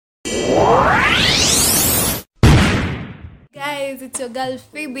Guys, it's your girl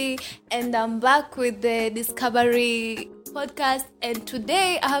Phoebe, and I'm back with the Discovery podcast. And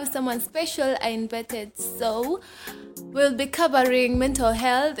today I have someone special I invited. So we'll be covering mental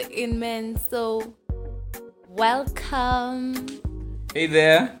health in men. So welcome. Hey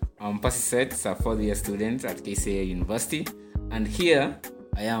there, I'm Percy Sets, a fourth-year student at KCA University, and here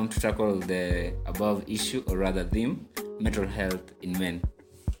I am to tackle the above issue, or rather theme, mental health in men.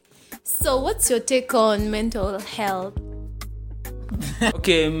 So what's your take on mental health?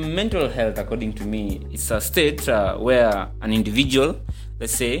 Okay, mental health, according to me, is a state where an individual,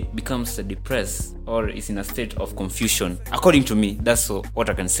 let's say, becomes depressed or is in a state of confusion. According to me, that's what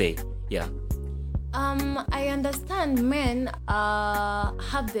I can say. Yeah. I understand men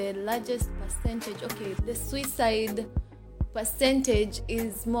have the largest percentage. Okay, the suicide percentage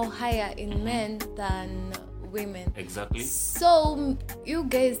is more higher in men than women. Exactly. So you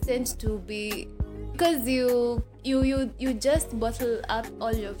guys tend to be, because you just bottle up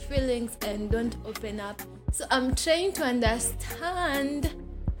all your feelings and don't open up. So I'm trying to understand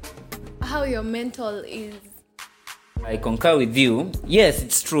how your mental is. I concur with you. Yes,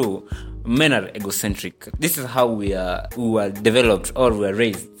 it's true. Men are egocentric. This is how we were developed or we were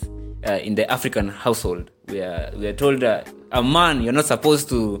raised in the African household. We are told a man, you're not supposed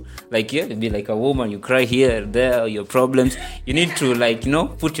to be like a woman. You cry here, there, your problems. You need to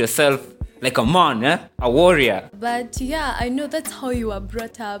put yourself like a man, a warrior. But yeah, I know that's how you are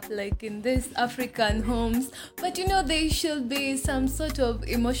brought up, like in these African homes. But there should be some sort of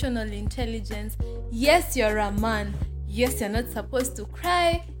emotional intelligence. Yes, you're a man. Yes, you're not supposed to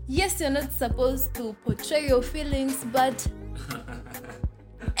cry. Yes, you're not supposed to portray your feelings, but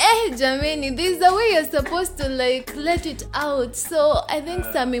Jamani, there's a way you're supposed to let it out. So I think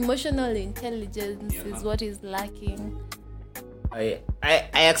some emotional intelligence is what is lacking. I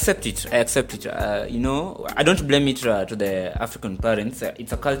accept it. I don't blame it to the African parents.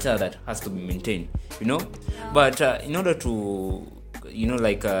 It's a culture that has to be maintained, But in order to,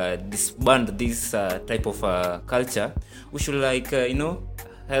 disband this type of culture, we should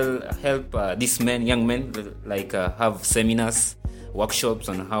help these young men, have seminars, workshops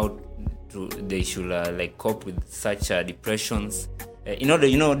on how they should cope with such depressions.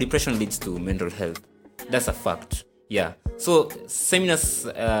 Depression leads to mental health. That's a fact. Yeah. So seminars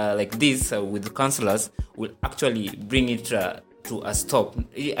like this with counselors will actually bring it to a stop.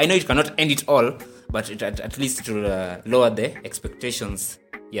 I know it cannot end it all, but at least it will lower the expectations.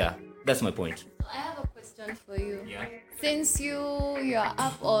 Yeah, that's my point. I have a question for you. Yeah. Since you're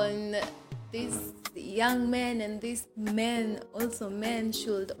up on these young men and these men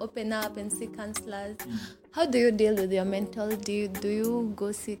should open up and see counselors, how do you deal with your mental? Do you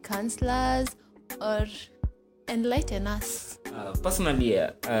go see counselors, or enlighten us? Personally,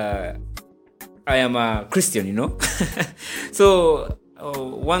 I am a Christian, so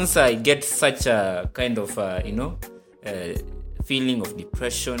once I get such a kind of feeling of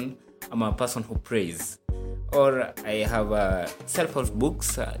depression, I'm a person who prays, or I have self-help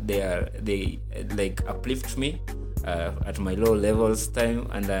books. They uplift me at my low levels time,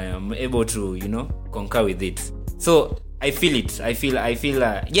 and I am able to concur with it. So I feel it. I feel.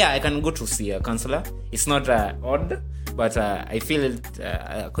 I can go to see a counselor. It's not odd, but I feel it.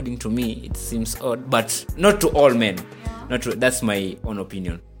 According to me, it seems odd, but not to all men. Yeah. That's my own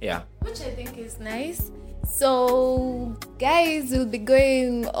opinion. Yeah. Which I think is nice. So, guys, we'll be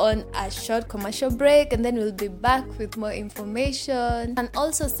going on a short commercial break, and then we'll be back with more information. And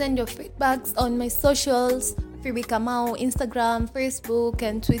also send your feedbacks on my socials, Phoebe Kamau, Instagram, Facebook,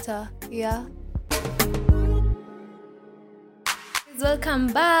 and Twitter. Yeah. Welcome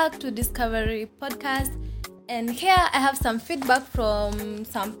back to Discovery Podcast, and here I have some feedback from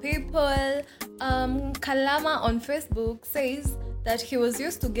some people. Kalama on Facebook says that he was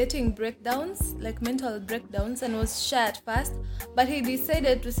used to getting breakdowns, like mental breakdowns, and was shy at first, but he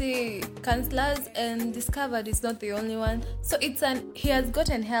decided to see counselors and discovered it's not the only one. So he has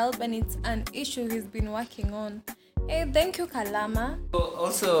gotten help, and it's an issue he's been working on. Hey, thank you, Kalama.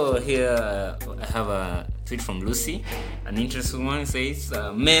 Also here I have a tweet from Lucy, an interesting one. Says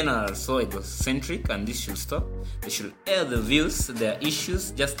men are so egocentric, and this should stop. They should air their views, their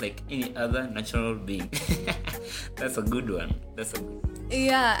issues, just like any other natural being. That's a good one.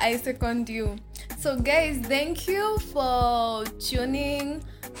 Yeah, I second you. So guys, thank you for tuning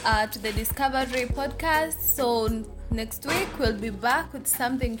to the Discovery Podcast. So next week we'll be back with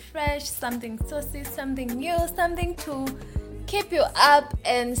something fresh, something saucy, something new, something to keep you up,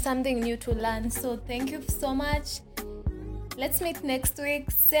 and something new to learn. So thank you so much. Let's meet next week,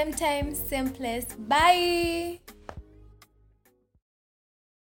 same time, same place. Bye.